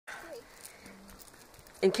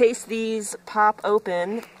In case these pop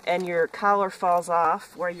open and your collar falls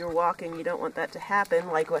off where you're walking, you don't want that to happen,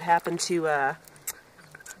 like what happened to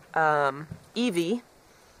Evie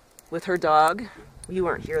with her dog. You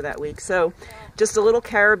weren't here that week. So just a little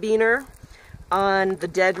carabiner on the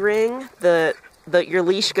dead ring. Your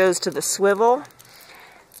leash goes to the swivel.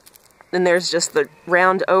 Then there's just the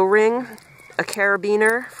round O-ring, a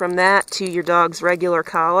carabiner from that to your dog's regular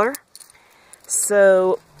collar.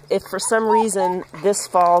 So if for some reason this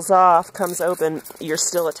falls off, comes open, you're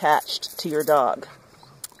still attached to your dog.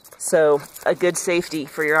 So a good safety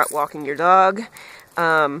for you're out walking your dog,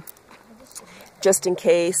 just in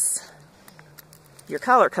case your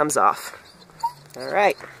collar comes off. All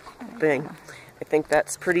right, I think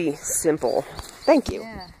that's pretty simple. Thank you.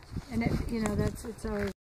 Yeah, and it's always